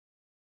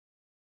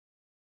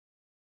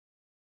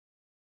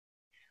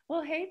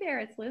Well, hey there,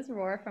 it's Liz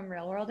Rohr from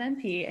Real World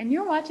NP, and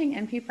you're watching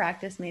NP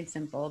Practice Made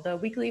Simple, the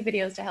weekly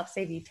videos to help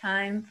save you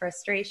time,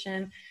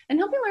 frustration, and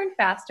help you learn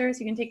faster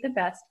so you can take the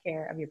best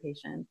care of your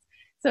patients.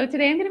 So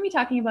today I'm going to be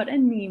talking about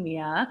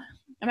anemia.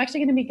 I'm actually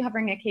going to be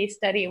covering a case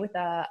study with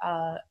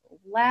a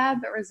lab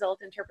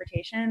result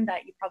interpretation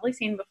that you've probably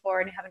seen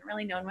before and you haven't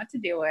really known what to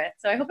do with.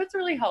 So I hope it's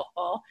really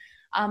helpful.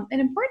 An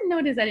important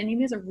note is that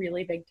anemia is a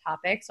really big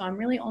topic, so I'm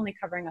really only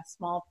covering a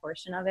small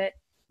portion of it.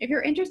 If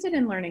you're interested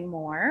in learning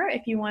more,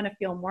 if you want to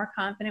feel more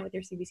confident with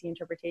your CBC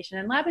interpretation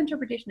and lab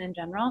interpretation in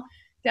general,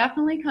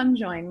 definitely come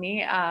join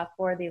me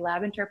for the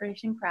lab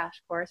interpretation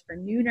crash course for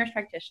new nurse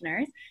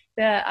practitioners.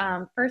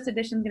 The first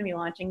edition is going to be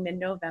launching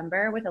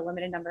mid-November with a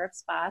limited number of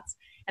spots.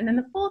 And then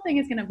the full thing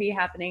is going to be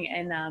happening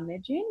in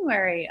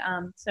mid-January.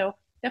 So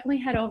definitely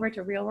head over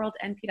to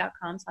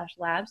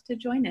realworldnp.com/labs to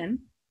join in.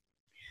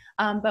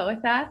 But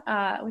with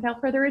that,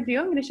 without further ado,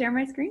 I'm going to share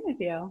my screen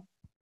with you.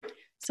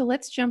 So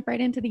let's jump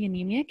right into the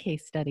anemia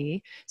case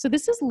study. So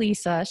this is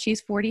Lisa.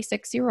 She's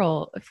 46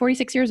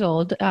 years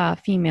old,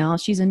 female.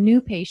 She's a new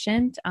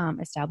patient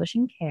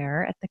establishing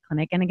care at the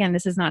clinic. And again,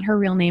 this is not her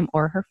real name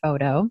or her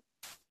photo.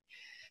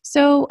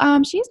 So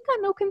she's got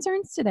no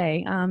concerns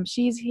today.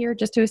 She's here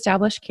just to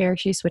establish care.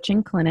 She's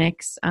switching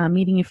clinics,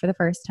 meeting you for the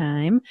first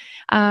time.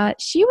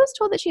 She was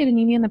told that she had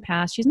anemia in the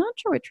past. She's not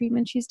sure what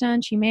treatment she's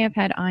done. She may have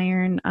had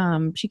iron.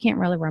 She can't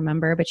really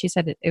remember, but she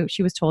said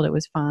she was told it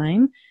was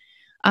fine.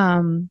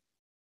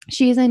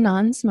 She is a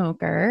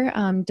non-smoker,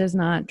 does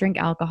not drink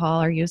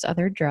alcohol or use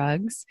other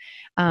drugs.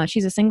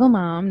 She's a single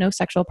mom, no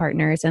sexual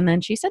partners. And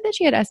then she said that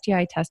she had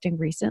STI testing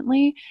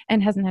recently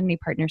and hasn't had any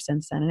partners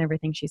since then. And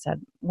everything she said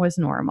was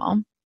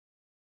normal.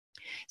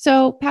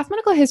 So past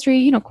medical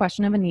history,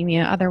 question of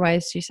anemia.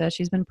 Otherwise, she says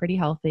she's been pretty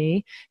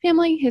healthy.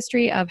 Family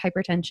history of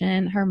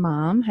hypertension. Her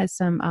mom has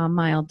some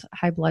mild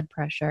high blood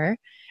pressure.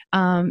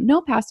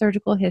 No past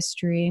surgical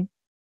history.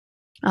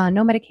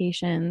 No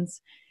medications.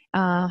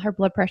 Her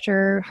blood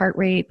pressure, heart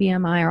rate,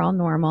 BMI are all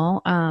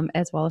normal,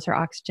 as well as her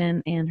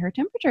oxygen and her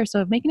temperature.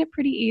 So making it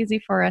pretty easy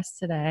for us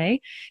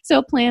today.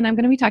 So I'm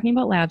going to be talking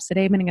about labs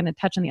today, but I'm going to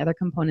touch on the other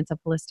components of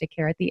holistic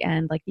care at the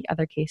end, like the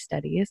other case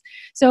studies.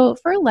 So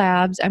for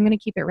labs, I'm going to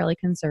keep it really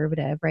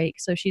conservative, right?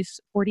 So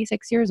she's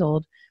 46 years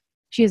old.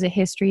 She has a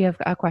history of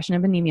a question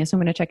of anemia. So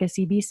I'm going to check a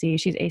CBC.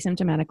 She's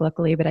asymptomatic,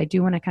 luckily, but I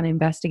do want to kind of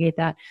investigate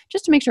that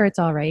just to make sure it's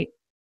all right.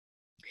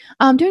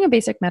 Doing a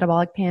basic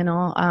metabolic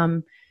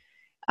panel.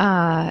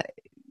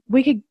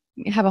 We could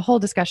have a whole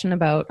discussion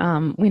about,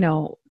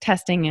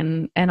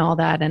 testing and all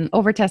that, and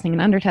over testing and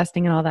under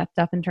testing and all that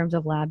stuff in terms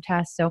of lab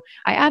tests. So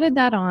I added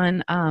that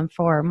on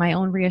for my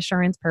own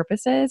reassurance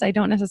purposes. I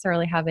don't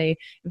necessarily have a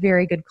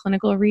very good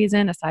clinical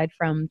reason aside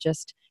from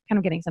just kind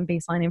of getting some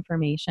baseline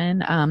information.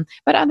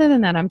 But other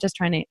than that, I'm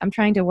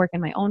trying to work in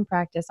my own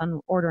practice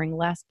on ordering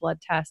less blood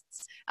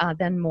tests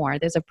than more.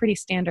 There's a pretty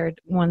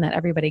standard one that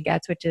everybody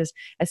gets, which is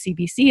a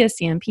CBC, a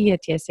CMP, a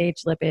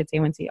TSH, lipids,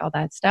 A1C, all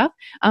that stuff.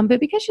 But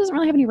because she doesn't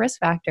really have any risk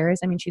factors,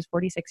 I mean, she's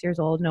 46 years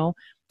old, no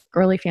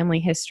early family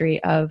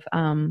history of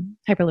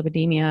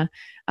hyperlipidemia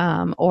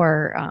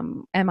or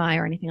MI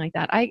or anything like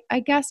that. I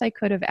guess I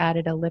could have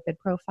added a lipid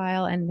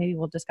profile, and maybe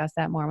we'll discuss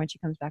that more when she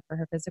comes back for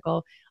her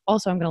physical.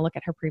 Also, I'm going to look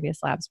at her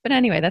previous labs. But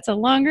anyway, that's a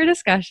longer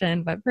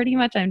discussion, but pretty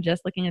much I'm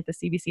just looking at the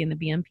CBC and the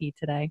BMP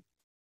today.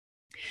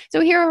 So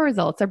here are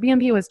results. Our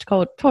BMP was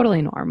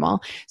totally normal.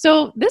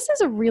 So this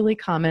is a really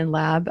common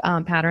lab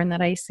pattern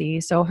that I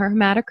see. So her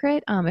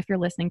hematocrit, if you're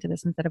listening to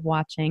this instead of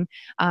watching,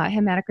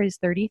 hematocrit is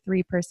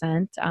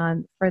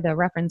 33%. For the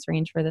reference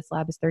range for this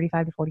lab is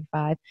 35 to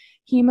 45.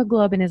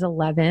 Hemoglobin is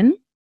 11.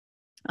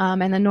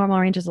 And the normal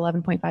range is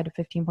 11.5 to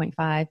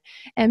 15.5.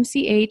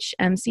 MCH,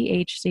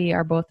 MCHC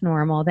are both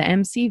normal. The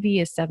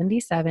MCV is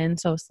 77,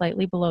 so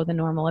slightly below the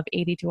normal of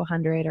 80 to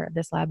 100, or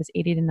this lab is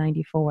 80 to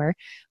 94.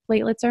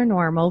 Platelets are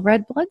normal.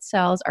 Red blood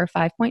cells are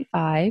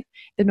 5.5,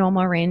 the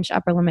normal range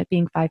upper limit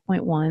being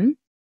 5.1.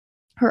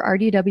 Her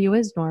RDW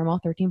is normal,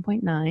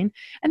 13.9,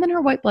 and then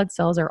her white blood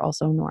cells are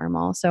also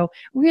normal. So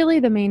really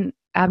the main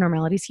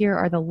abnormalities here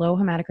are the low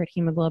hematocrit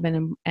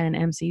hemoglobin and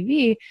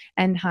MCV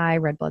and high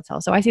red blood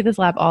cells. So I see this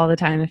lab all the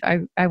time.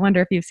 I wonder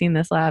if you've seen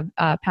this lab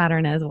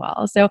pattern as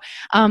well. So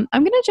I'm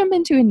going to jump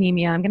into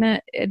anemia.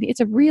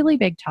 It's a really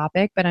big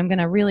topic, but I'm going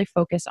to really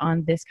focus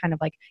on this kind of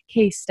like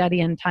case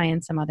study and tie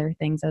in some other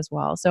things as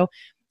well. So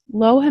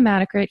low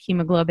hematocrit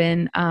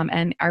hemoglobin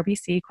and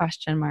RBC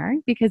question mark,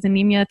 because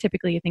anemia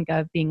typically you think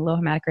of being low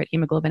hematocrit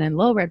hemoglobin and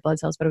low red blood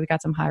cells, but we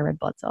got some high red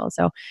blood cells.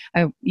 So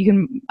I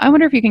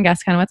wonder if you can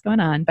guess kind of what's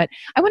going on. But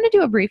I want to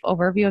do a brief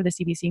overview of the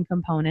CBC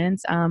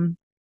components.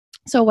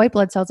 So white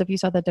blood cells, if you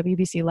saw the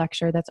WBC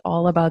lecture, that's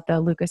all about the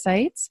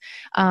leukocytes,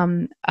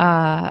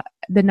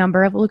 the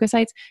number of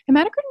leukocytes.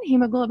 Hematocrit and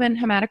hemoglobin,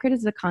 hematocrit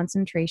is the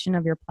concentration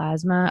of your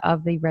plasma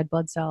of the red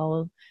blood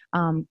cell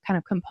kind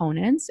of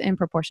components in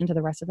proportion to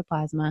the rest of the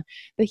plasma.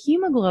 The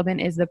hemoglobin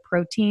is the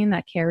protein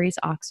that carries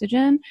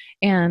oxygen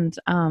and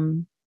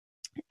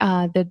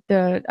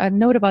The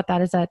note about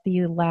that is that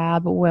the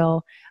lab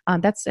will,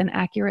 that's an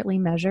accurately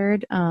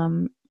measured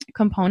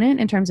component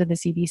in terms of the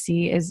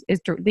CBC is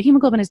the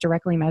hemoglobin is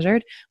directly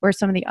measured, where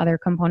some of the other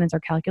components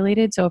are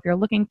calculated. So if you're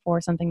looking for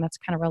something that's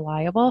kind of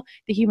reliable,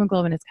 the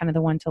hemoglobin is kind of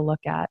the one to look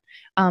at.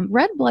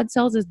 Red blood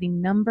cells is the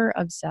number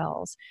of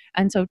cells.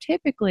 And so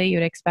typically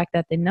you'd expect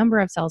that the number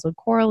of cells would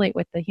correlate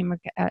with the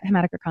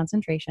hematocrit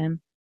concentration,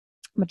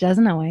 but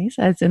doesn't always,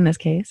 as in this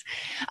case.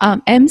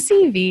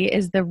 MCV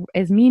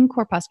is mean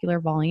corpuscular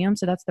volume,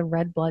 so that's the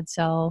red blood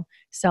cell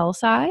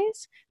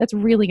size. That's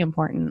really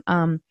important.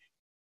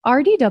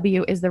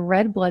 RDW is the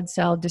red blood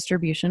cell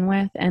distribution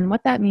width, and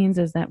what that means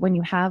is that when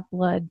you have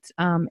blood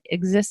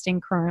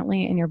existing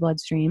currently in your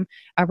bloodstream,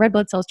 red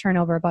blood cells turn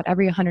over about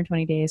every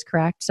 120 days,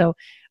 correct? So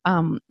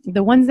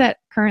the ones that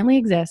currently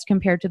exist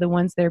compared to the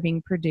ones that are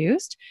being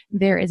produced,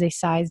 there is a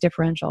size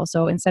differential.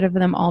 So instead of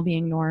them all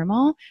being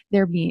normal,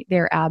 they're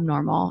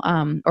abnormal,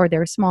 or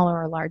they're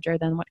smaller or larger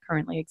than what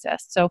currently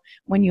exists. So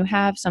when you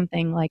have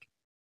something like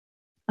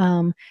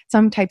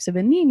some types of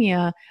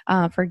anemia,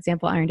 for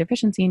example, iron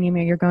deficiency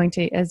anemia, you're going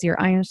to, as your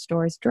iron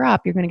stores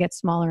drop, you're going to get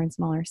smaller and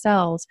smaller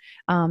cells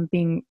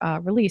being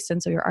released.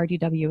 And so your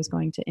RDW is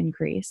going to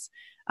increase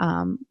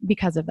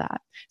because of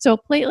that. So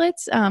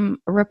platelets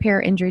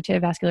repair injury to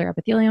vascular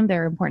epithelium.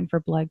 They're important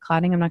for blood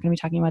clotting. I'm not going to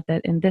be talking about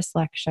that in this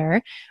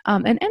lecture.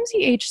 And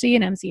MCHC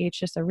and MCH,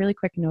 just a really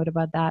quick note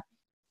about that.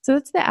 So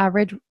that's the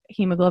average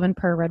hemoglobin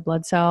per red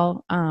blood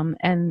cell,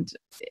 and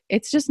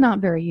it's just not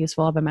very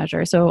useful of a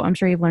measure. So I'm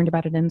sure you've learned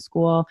about it in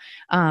school,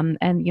 and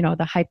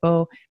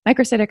the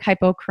microcytic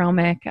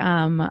hypochromic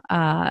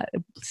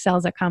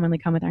cells that commonly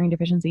come with iron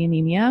deficiency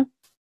anemia.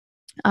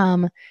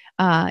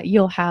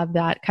 You'll have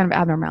that kind of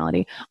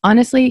abnormality.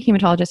 Honestly,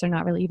 hematologists are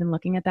not really even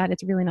looking at that.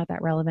 It's really not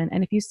that relevant.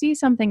 And if you see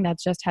something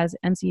that just has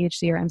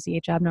MCHC or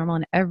MCH abnormal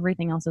and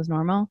everything else is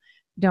normal,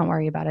 don't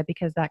worry about it,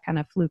 because that kind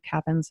of fluke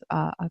happens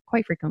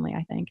quite frequently,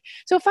 I think.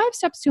 So 5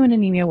 steps to an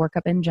anemia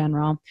workup in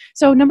general.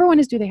 So number 1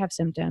 is, do they have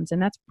symptoms?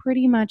 And that's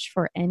pretty much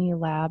for any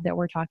lab that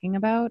we're talking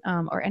about,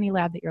 or any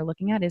lab that you're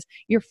looking at, is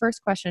your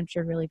first question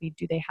should really be,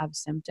 do they have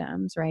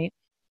symptoms, right?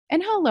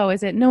 And how low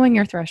is it? Knowing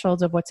your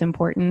thresholds of what's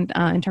important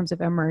in terms of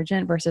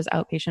emergent versus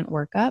outpatient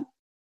workup.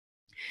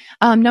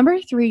 Number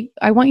 3,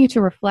 I want you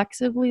to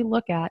reflexively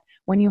look at,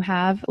 when you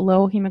have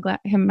low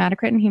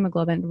hematocrit and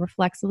hemoglobin,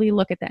 reflexively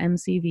look at the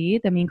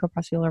MCV, the mean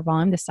corpuscular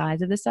volume, the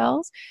size of the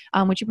cells,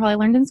 which you probably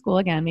learned in school.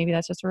 Again, maybe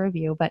that's just a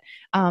review. But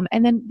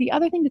and then the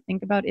other thing to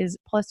think about is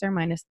plus or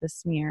minus the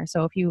smear.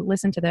 So if you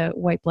listen to the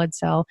white blood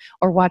cell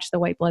or watch the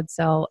white blood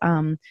cell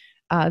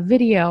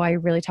video, I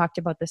really talked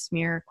about the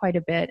smear quite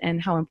a bit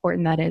and how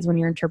important that is when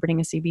you're interpreting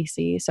a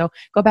CBC. So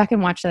go back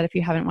and watch that if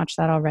you haven't watched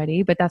that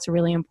already, but that's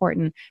really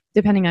important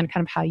depending on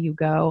kind of how you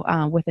go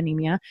with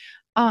anemia.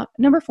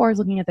 Number 4 is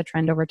looking at the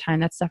trend over time.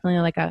 That's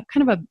definitely like a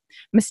kind of a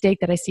mistake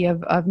that I see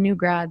of new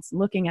grads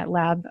looking at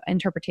lab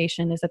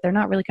interpretation, is that they're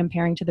not really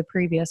comparing to the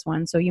previous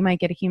one. So you might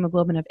get a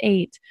hemoglobin of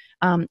 8,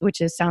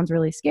 which sounds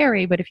really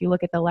scary, but if you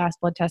look at the last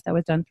blood test that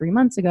was done 3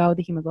 months ago,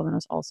 the hemoglobin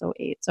was also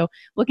 8. So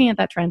looking at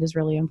that trend is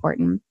really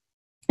important.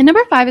 And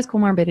number 5 is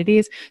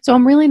comorbidities. So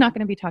I'm really not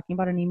going to be talking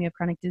about anemia of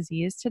chronic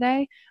disease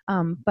today,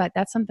 but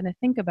that's something to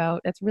think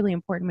about. That's really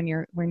important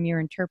when you're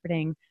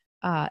interpreting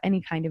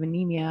any kind of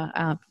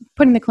anemia,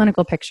 putting the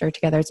clinical picture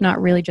together. It's not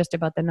really just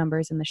about the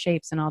numbers and the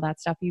shapes and all that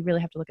stuff. You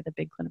really have to look at the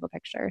big clinical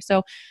picture.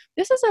 So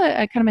this is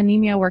a kind of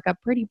anemia workup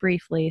pretty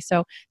briefly.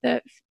 So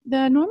the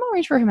normal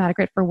range for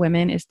hematocrit for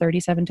women is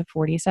 37 to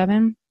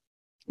 47.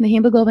 The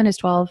hemoglobin is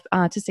 12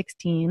 to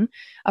 16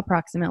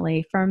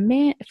 approximately. For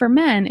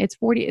men, it's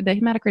 40. The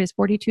hematocrit is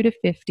 42 to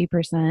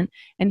 50%,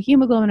 and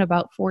hemoglobin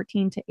about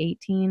 14 to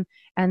 18,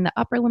 and the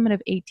upper limit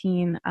of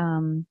 18.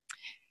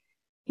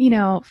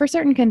 For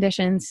certain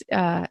conditions,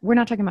 we're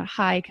not talking about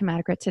high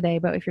hematocrit today,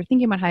 but if you're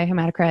thinking about high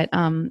hematocrit,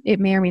 it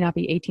may or may not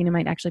be 18. It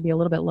might actually be a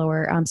little bit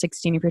lower,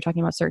 16 if you're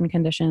talking about certain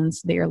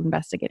conditions that you're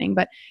investigating.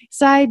 But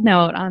side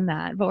note on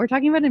that, but we're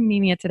talking about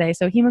anemia today.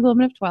 So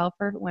hemoglobin of 12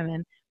 for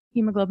women,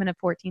 hemoglobin of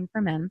 14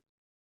 for men.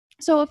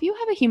 So if you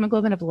have a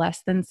hemoglobin of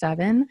less than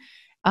 7,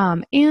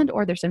 and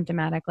or they're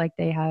symptomatic, like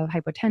they have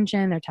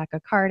hypotension, they're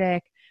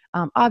tachycardic,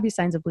 obvious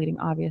signs of bleeding,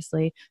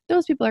 obviously,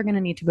 those people are going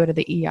to need to go to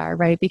the ER,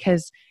 right?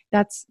 Because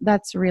that's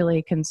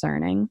really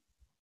concerning.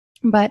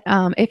 But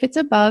if it's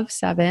above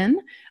 7,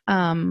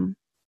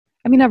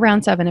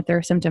 around 7, if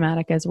they're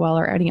symptomatic as well,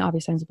 or any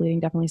obvious signs of bleeding,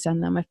 definitely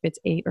send them if it's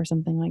 8 or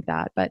something like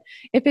that. But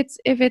if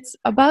it's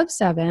above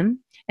 7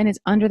 and it's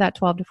under that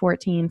 12 to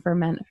 14 for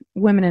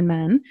women and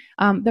men,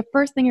 the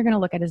first thing you're going to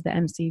look at is the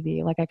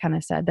MCV. Like I kind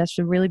of said, that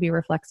should really be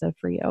reflexive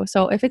for you.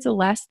 So if it's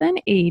less than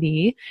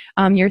 80,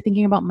 you're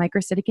thinking about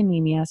microcytic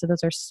anemia. So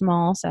those are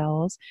small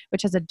cells,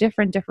 which has a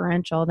different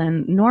differential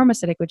than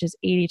normocytic, which is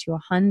 80 to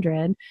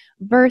 100,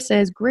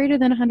 versus greater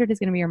than 100 is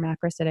going to be your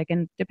macrocytic.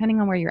 And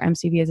depending on where your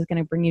MCV is, it's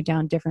going to bring you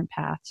down different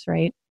paths,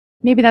 right?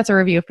 Maybe that's a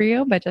review for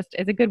you, but just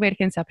it's a good way to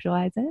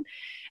conceptualize it.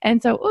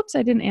 And so, oops,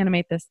 I didn't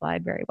animate this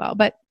slide very well.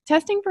 But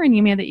testing for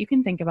anemia that you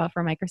can think about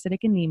for microcytic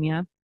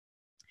anemia,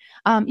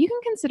 You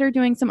can consider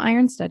doing some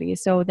iron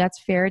studies. So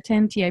that's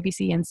ferritin,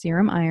 TIBC, and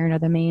serum iron are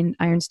the main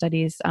iron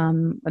studies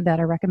that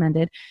are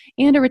recommended,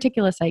 and a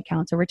reticulocyte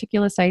count. So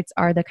reticulocytes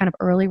are the kind of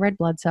early red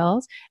blood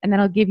cells, and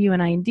that'll give you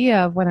an idea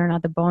of whether or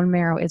not the bone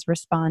marrow is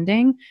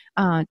responding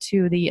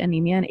to the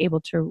anemia and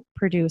able to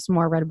produce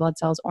more red blood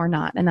cells or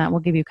not. And that will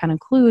give you kind of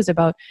clues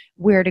about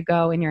where to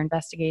go in your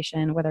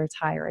investigation, whether it's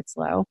high or it's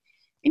low.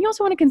 And you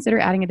also want to consider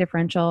adding a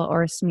differential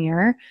or a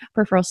smear,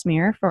 peripheral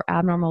smear for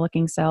abnormal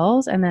looking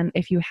cells. And then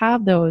if you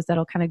have those,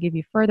 that'll kind of give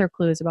you further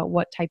clues about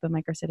what type of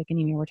microcytic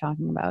anemia we're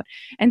talking about.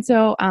 And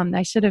so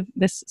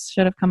this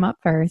should have come up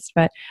first,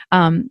 but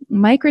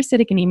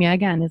microcytic anemia,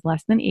 again, is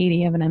less than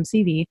 80 of an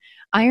MCV.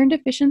 Iron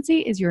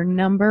deficiency is your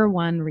number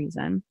one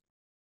reason.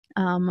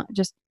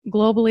 Just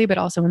globally, but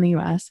also in the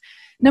US.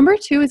 Number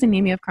two is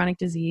anemia of chronic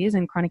disease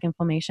and chronic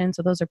inflammation.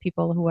 So those are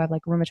people who have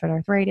like rheumatoid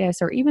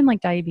arthritis or even like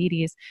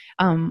diabetes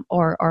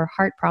or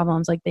heart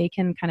problems. Like they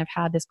can kind of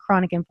have this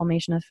chronic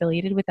inflammation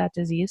affiliated with that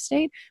disease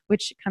state,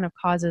 which kind of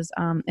causes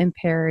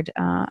impaired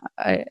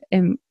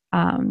and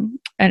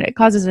it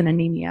causes an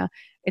anemia.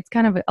 It's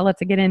kind of a lot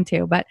to get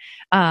into, but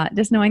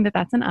just knowing that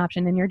that's an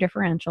option in your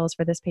differentials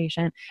for this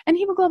patient. And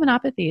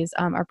hemoglobinopathies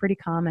are pretty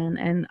common,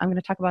 and I'm going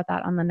to talk about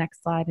that on the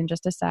next slide in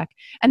just a sec.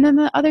 And then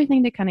the other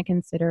thing to kind of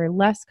consider,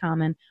 less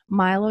common,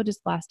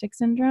 myelodysplastic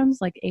syndromes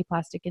like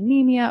aplastic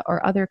anemia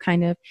or other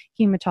kind of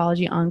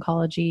hematology,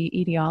 oncology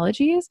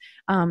etiologies.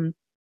 Are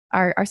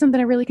something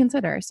to really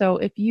consider. So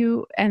if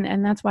you,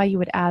 and that's why you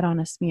would add on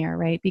a smear,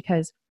 right?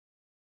 Because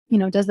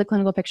does the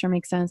clinical picture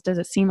make sense? Does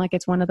it seem like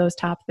it's one of those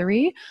top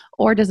three,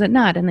 or does it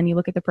not? And then you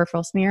look at the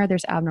peripheral smear,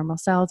 there's abnormal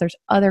cells, there's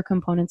other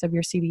components of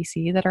your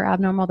CBC that are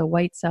abnormal, the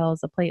white cells,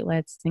 the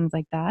platelets, things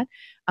like that.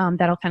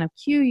 That'll kind of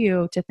cue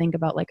you to think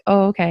about like,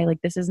 oh, okay,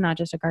 like this is not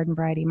just a garden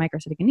variety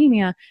microcytic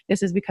anemia.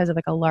 This is because of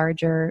like a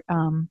larger,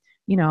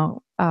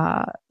 hematologic,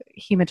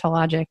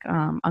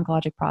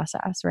 oncologic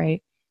process,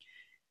 right?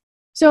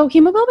 So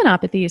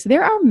hemoglobinopathies,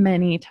 there are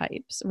many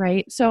types,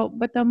 right? So,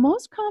 but the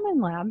most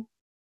common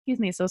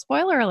so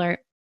spoiler alert,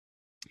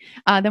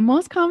 the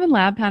most common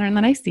lab pattern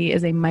that I see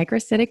is a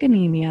microcytic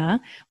anemia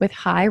with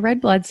high red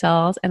blood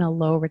cells and a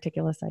low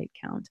reticulocyte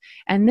count.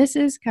 And this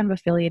is kind of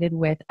affiliated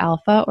with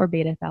alpha or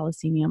beta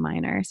thalassemia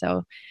minor.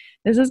 So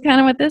this is kind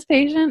of what this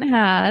patient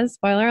has,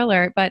 spoiler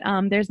alert, but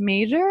there's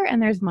major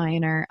and there's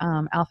minor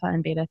alpha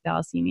and beta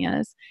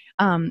thalassemias.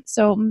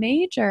 So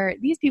major,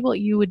 these people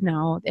you would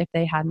know if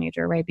they had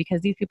major, right?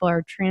 Because these people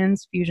are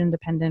transfusion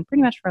dependent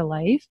pretty much for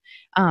life.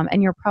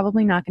 And you're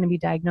probably not going to be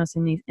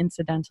diagnosing these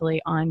incidentally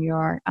on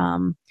your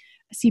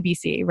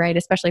CBC, right?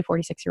 Especially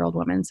 46-year-old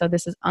women. So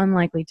this is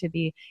unlikely to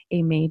be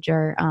a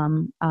major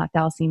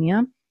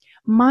thalassemia.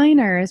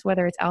 Minors,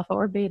 whether it's alpha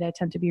or beta,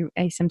 tend to be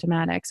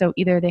asymptomatic. So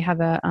either they have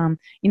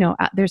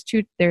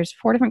there's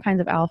four different kinds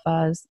of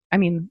alphas. I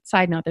mean,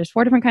 side note, there's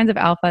four different kinds of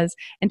alphas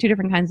and two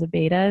different kinds of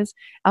betas.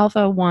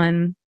 Alpha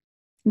 1,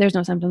 there's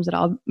no symptoms at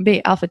all.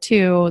 Alpha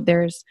 2,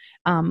 there's,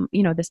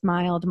 this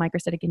mild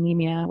microcytic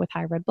anemia with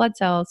high red blood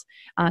cells.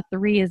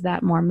 3 is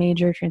that more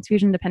major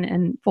transfusion dependent,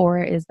 and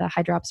 4 is the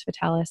hydrops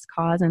fetalis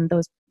cause, and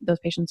those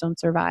patients don't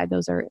survive.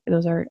 Those are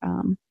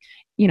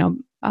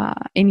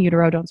in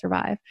utero don't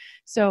survive.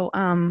 So,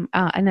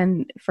 and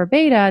then for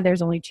beta,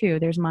 there's only 2.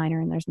 There's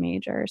minor and there's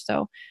major.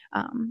 So,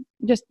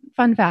 just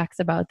fun facts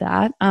about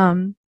that.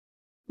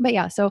 But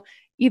yeah, so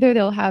either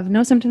they'll have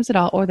no symptoms at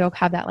all, or they'll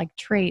have that like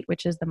trait,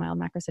 which is the mild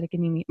microcytic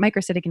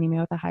anemia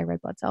with a high red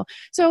blood cell.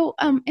 So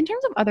in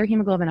terms of other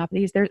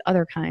hemoglobinopathies, there's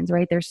other kinds,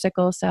 right? There's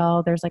sickle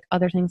cell, there's like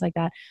other things like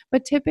that.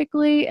 But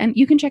typically, and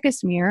you can check a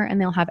smear and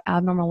they'll have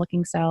abnormal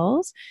looking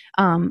cells.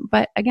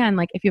 But again,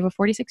 like if you have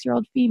a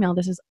 46-year-old female,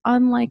 this is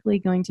unlikely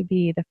going to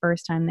be the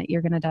first time that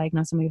you're going to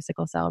diagnose somebody with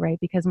sickle cell, right?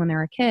 Because when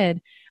they're a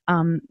kid,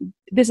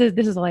 this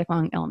is a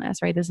lifelong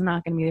illness, right? This is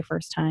not going to be the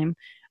first time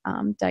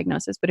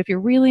diagnosis. But if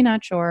you're really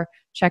not sure,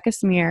 check a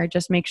smear.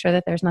 Just make sure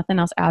that there's nothing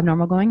else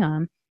abnormal going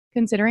on.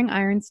 Considering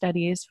iron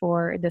studies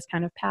for this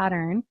kind of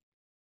pattern.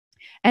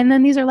 And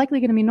then these are likely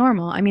going to be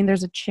normal. I mean,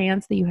 there's a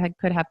chance that you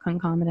could have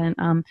concomitant,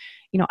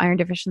 iron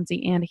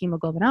deficiency and a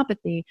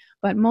hemoglobinopathy,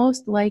 but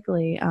most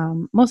likely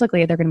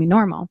they're going to be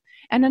normal.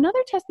 And another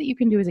test that you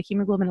can do is a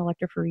hemoglobin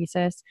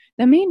electrophoresis.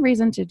 The main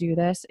reason to do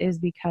this is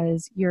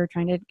because you're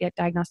trying to get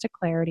diagnostic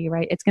clarity,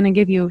 right? It's going to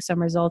give you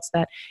some results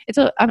that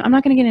I'm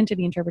not going to get into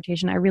the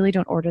interpretation. I really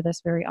don't order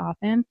this very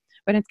often,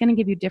 but it's going to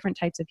give you different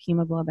types of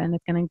hemoglobin.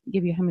 It's going to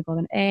give you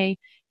hemoglobin A,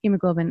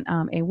 hemoglobin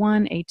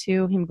A1,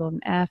 A2, hemoglobin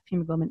F,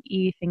 hemoglobin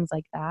E, things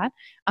like that.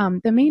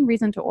 The main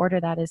reason to order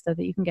that is so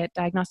that you can get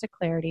diagnostic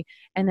clarity.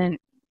 And then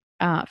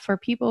for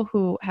people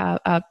who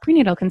have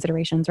prenatal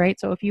considerations, right?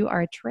 So if you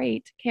are a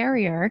trait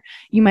carrier,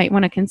 you might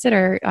want to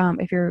consider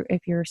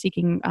if you're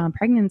seeking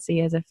pregnancy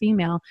as a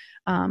female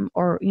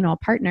or a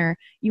partner,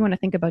 you want to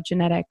think about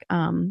genetic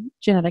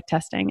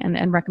testing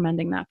and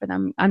recommending that for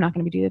them. I'm not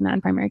going to be doing that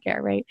in primary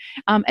care, right?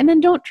 And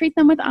then don't treat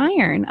them with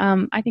iron.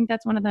 I think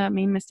that's one of the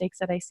main mistakes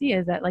that I see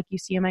is that like you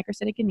see a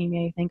microcytic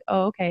anemia, you think,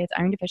 oh, okay, it's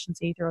iron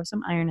deficiency, throw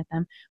some iron at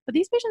them. But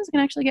these patients can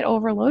actually get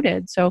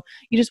overloaded. So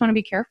you just want to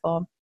be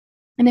careful.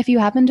 And if you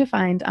happen to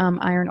find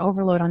iron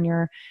overload on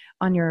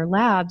your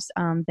labs,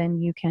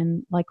 then you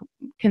can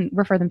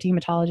refer them to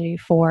hematology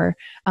for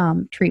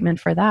treatment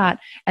for that.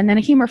 And then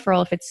a heme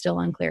referral if it's still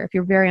unclear. If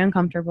you're very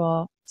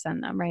uncomfortable,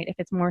 send them, right? If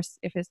it's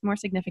more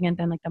significant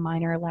than like the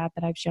minor lab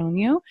that I've shown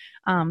you,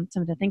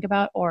 something to think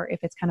about, or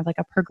if it's kind of like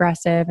a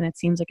progressive and it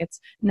seems like it's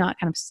not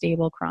kind of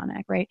stable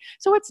chronic, right?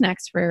 So what's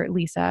next for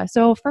Lisa?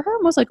 So for her,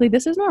 most likely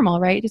this is normal,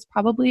 right? It's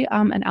probably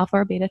an alpha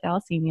or beta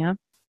thalassemia,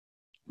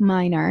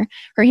 minor.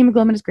 Her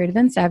hemoglobin is greater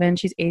than 7.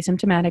 She's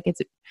asymptomatic.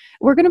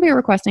 We're going to be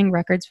requesting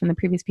records from the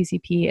previous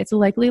PCP. It's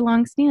likely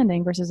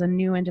long-standing versus a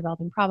new and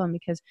developing problem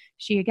because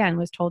she, again,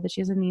 was told that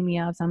she has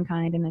anemia of some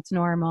kind and it's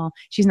normal.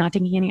 She's not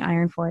taking any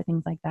iron for it,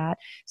 things like that.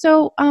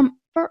 So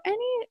for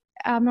any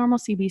abnormal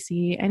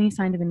CBC, any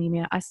sign of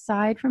anemia,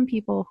 aside from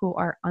people who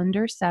are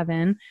under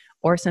 7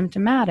 or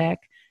symptomatic,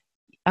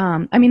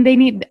 I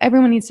mean,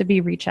 everyone needs to be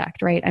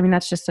rechecked, right? I mean,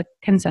 that's just a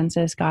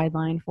consensus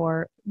guideline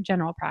for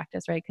general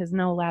practice, right? Because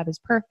no lab is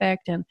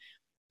perfect and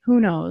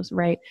who knows,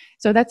 right?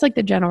 So that's like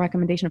the general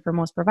recommendation for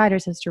most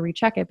providers is to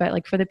recheck it. But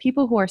like for the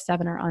people who are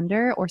 7 or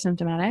under or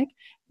symptomatic,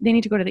 they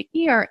need to go to the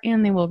ER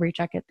and they will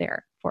recheck it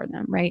there for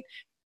them, right?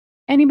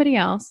 Anybody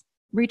else,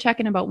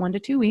 recheck in about 1 to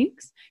 2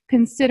 weeks,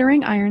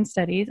 considering iron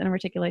studies and a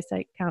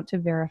reticulocyte count to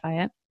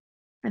verify it.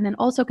 And then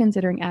also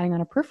considering adding on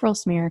a peripheral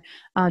smear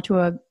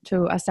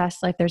to assess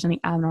if there's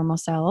any abnormal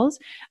cells.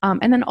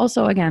 And then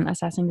also, again,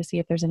 assessing to see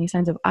if there's any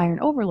signs of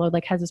iron overload,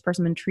 like has this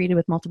person been treated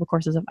with multiple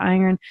courses of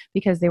iron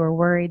because they were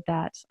worried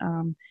that,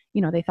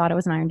 they thought it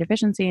was an iron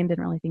deficiency and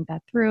didn't really think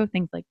that through,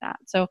 things like that.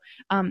 So,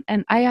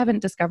 and I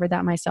haven't discovered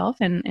that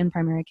myself in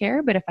primary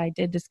care, but if I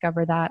did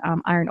discover that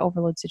iron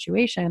overload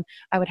situation,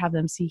 I would have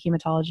them see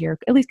hematology or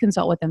at least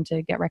consult with them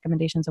to get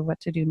recommendations of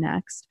what to do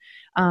next.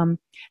 And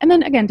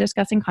then again,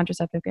 discussing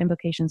contraceptive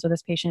implications. So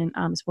this patient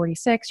is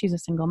 46. She's a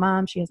single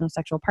mom. She has no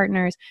sexual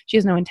partners. She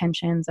has no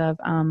intentions of,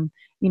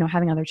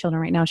 having other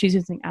children right now. She's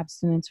using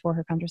abstinence for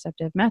her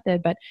contraceptive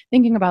method, but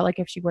thinking about like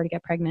if she were to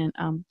get pregnant,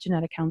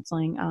 genetic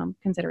counseling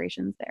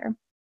considerations there.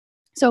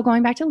 So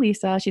going back to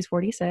Lisa, she's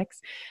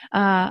 46.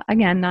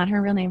 Again, not her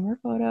real name or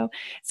photo.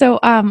 So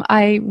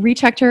I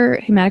rechecked her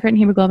hematocrit and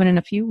hemoglobin in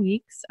a few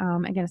weeks.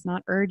 Again, it's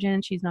not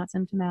urgent. She's not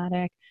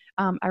symptomatic.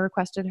 I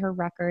requested her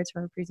records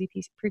for her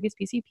previous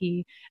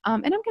PCP.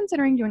 And I'm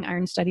considering doing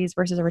iron studies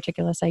versus a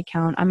reticulocyte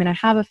count. I mean, I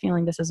have a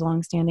feeling this is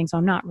long-standing, so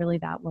I'm not really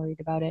that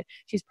worried about it.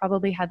 She's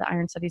probably had the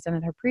iron studies done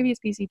at her previous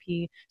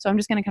PCP, so I'm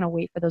just going to kind of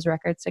wait for those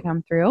records to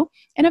come through.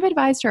 And I've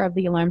advised her of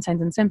the alarm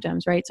signs and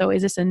symptoms, right? So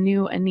is this a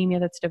new anemia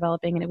that's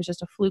developing and it was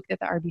just a fluke that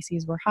the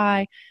RBCs were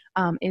high?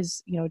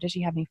 Does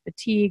she have any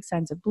fatigue,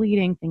 signs of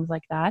bleeding, things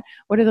like that?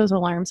 What are those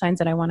alarm signs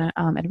that I want to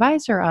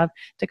advise her of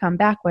to come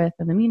back with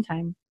in the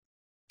meantime?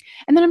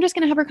 And then I'm just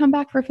going to have her come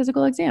back for a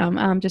physical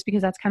exam, just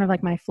because that's kind of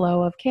like my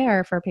flow of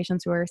care for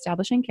patients who are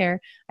establishing care.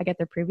 I get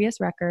their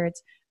previous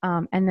records,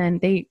 and then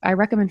I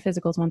recommend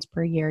physicals once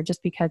per year,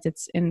 just because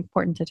it's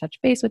important to touch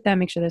base with them,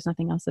 make sure there's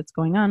nothing else that's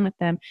going on with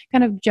them,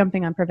 kind of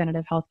jumping on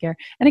preventative healthcare.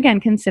 And again,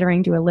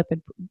 considering doing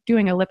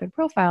a lipid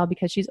profile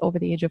because she's over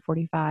the age of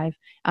 45,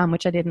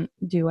 which I didn't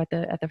do at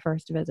the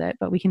first visit,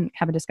 but we can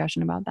have a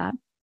discussion about that.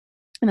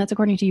 And that's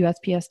according to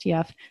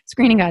USPSTF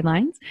screening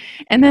guidelines.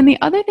 And then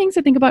the other things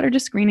to think about are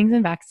just screenings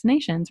and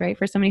vaccinations, right?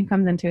 For somebody who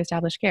comes into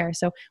established care.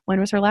 So when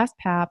was her last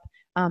PAP?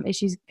 Is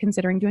she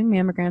considering doing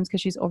mammograms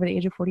because she's over the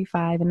age of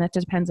 45? And that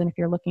depends on if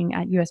you're looking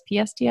at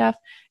USPSTF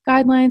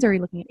guidelines or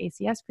you're looking at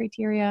ACS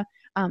criteria.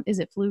 Is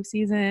it flu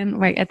season?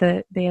 Right at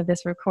the day of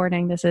this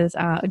recording, this is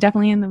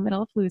definitely in the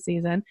middle of flu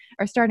season,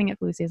 or starting at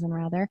flu season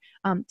rather.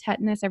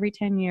 Tetanus every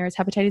 10 years,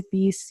 hepatitis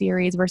B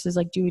series versus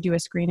like do we do a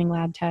screening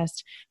lab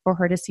test for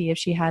her to see if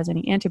she has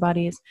any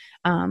antibodies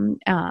or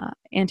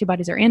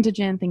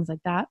antigen, things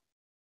like that.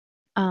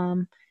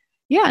 And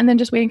then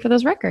just waiting for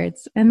those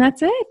records. And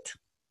that's it.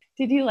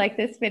 Did you like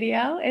this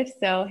video? If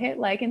so, hit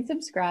like and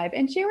subscribe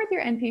and share with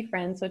your NP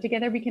friends so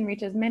together we can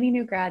reach as many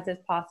new grads as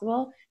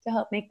possible to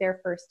help make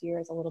their first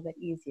years a little bit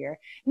easier.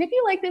 And if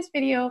you like this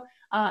video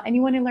and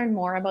you want to learn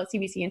more about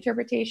CBC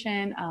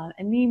interpretation,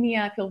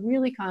 anemia, feel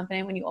really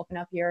confident when you open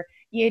up your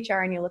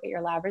EHR and you look at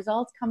your lab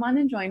results, come on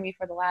and join me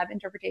for the lab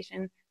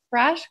interpretation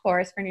crash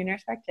course for new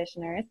nurse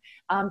practitioners.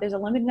 There's a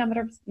limited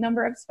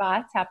number of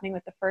spots happening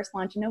with the first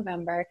launch in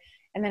November.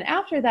 And then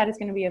after that, it's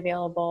going to be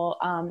available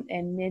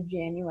in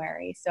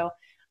mid-January. So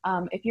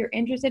if you're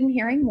interested in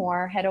hearing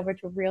more, head over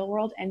to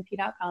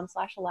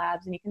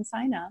realworldnp.com/labs and you can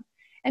sign up.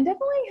 And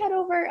definitely head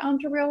over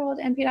to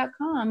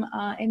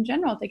realworldnp.com in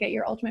general to get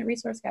your ultimate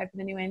resource guide for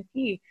the new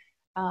NP.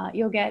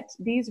 You'll get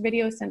these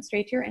videos sent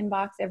straight to your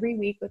inbox every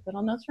week with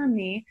little notes from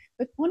me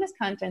with bonus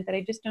content that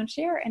I just don't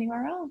share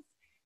anywhere else.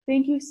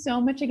 Thank you so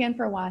much again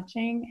for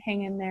watching.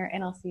 Hang in there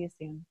and I'll see you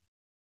soon.